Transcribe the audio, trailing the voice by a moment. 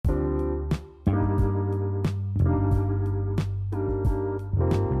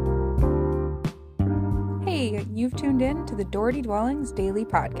tuned in to the Doherty Dwellings Daily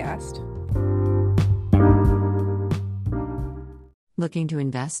Podcast. Looking to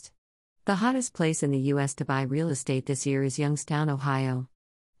invest? The hottest place in the U.S. to buy real estate this year is Youngstown, Ohio.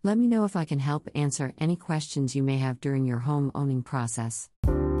 Let me know if I can help answer any questions you may have during your home owning process.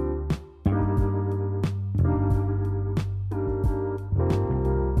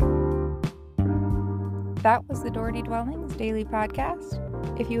 That was the Doherty Dwellings Daily Podcast.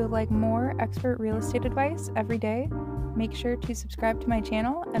 If you would like more expert real estate advice every day, make sure to subscribe to my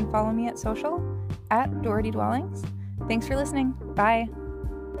channel and follow me at social @Doherty Dwellings. Thanks for listening. Bye.